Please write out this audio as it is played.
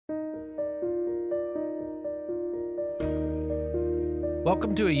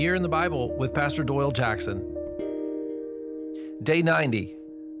Welcome to A Year in the Bible with Pastor Doyle Jackson. Day 90,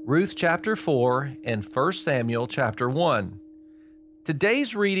 Ruth chapter 4 and 1 Samuel chapter 1.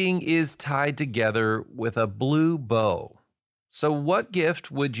 Today's reading is tied together with a blue bow. So what gift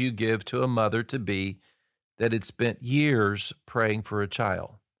would you give to a mother-to-be that had spent years praying for a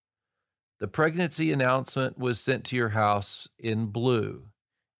child? The pregnancy announcement was sent to your house in blue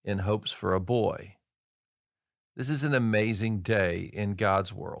in hopes for a boy. This is an amazing day in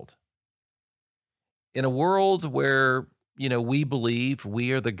God's world. In a world where, we believe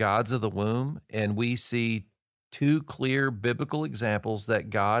we are the gods of the womb, and we see two clear biblical examples that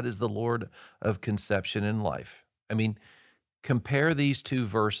God is the Lord of conception and life. Compare these two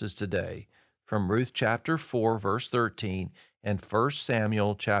verses today from Ruth chapter 4, verse 13, and 1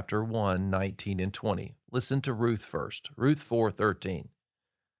 Samuel chapter 1, 19 and 20. Listen to Ruth first. Ruth 4:13.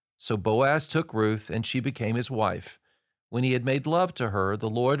 So Boaz took Ruth, and she became his wife. When he had made love to her, the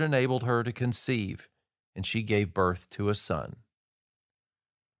Lord enabled her to conceive, and she gave birth to a son.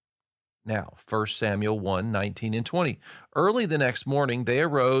 Now, 1 Samuel 1, 19 and 20. Early the next morning, they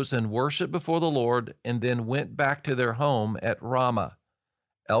arose and worshiped before the Lord, and then went back to their home at Ramah.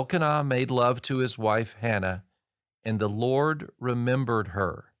 Elkanah made love to his wife Hannah, and the Lord remembered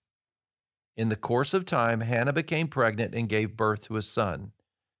her. In the course of time, Hannah became pregnant and gave birth to a son.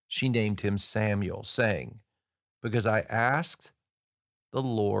 She named him Samuel, saying, "Because I asked the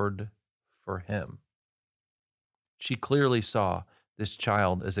Lord for him." She clearly saw this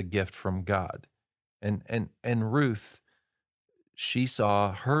child as a gift from God. And Ruth, she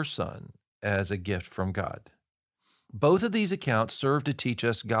saw her son as a gift from God. Both of these accounts serve to teach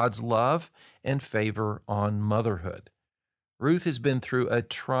us God's love and favor on motherhood. Ruth has been through a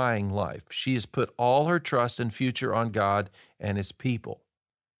trying life. She has put all her trust and future on God and his people.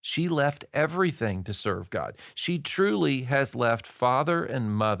 She left everything to serve God. She truly has left father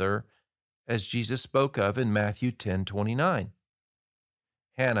and mother, as Jesus spoke of in Matthew 10:29.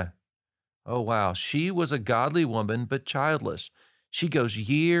 Hannah, oh wow, she was a godly woman but childless. She goes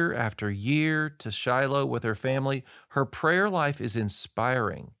year after year to Shiloh with her family. Her prayer life is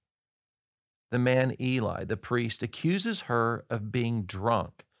inspiring. The man Eli, the priest, accuses her of being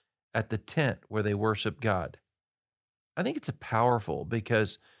drunk at the tent where they worship God. I think it's powerful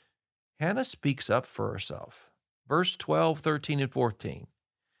because Hannah speaks up for herself. Verse 12, 13, and 14.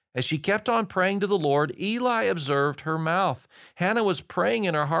 As she kept on praying to the Lord, Eli observed her mouth. Hannah was praying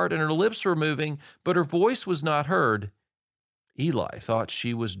in her heart, and her lips were moving, but her voice was not heard. Eli thought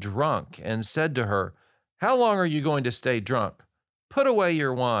she was drunk and said to her, "How long are you going to stay drunk? Put away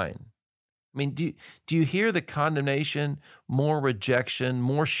your wine." Do you hear the condemnation, more rejection,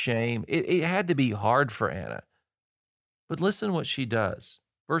 more shame? It had to be hard for Hannah. But listen what she does.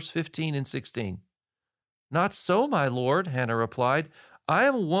 Verse 15 and 16. "Not so, my lord," Hannah replied. "I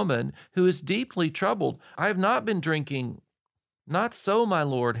am a woman who is deeply troubled. I have not been drinking." "Not so, my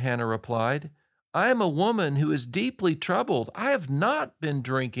lord," Hannah replied. "I am a woman who is deeply troubled. I have not been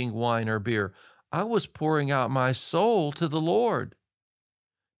drinking wine or beer. I was pouring out my soul to the Lord.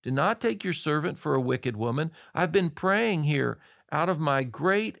 Do not take your servant for a wicked woman. I've been praying here out of my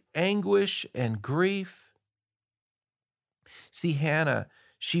great anguish and grief." See, Hannah,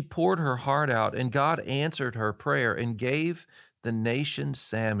 she poured her heart out, and God answered her prayer and gave the nation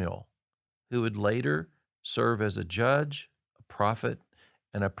Samuel, who would later serve as a judge, a prophet,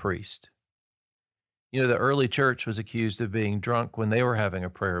 and a priest. The early church was accused of being drunk when they were having a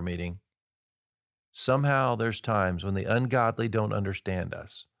prayer meeting. Somehow there's times when the ungodly don't understand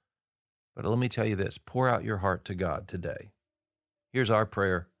us. But let me tell you this, pour out your heart to God today. Here's our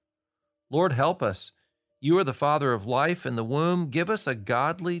prayer. Lord, help us. You are the Father of life in the womb. Give us a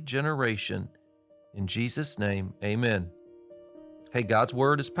godly generation. In Jesus' name, amen. Hey, God's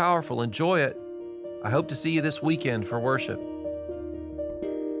word is powerful. Enjoy it. I hope to see you this weekend for worship.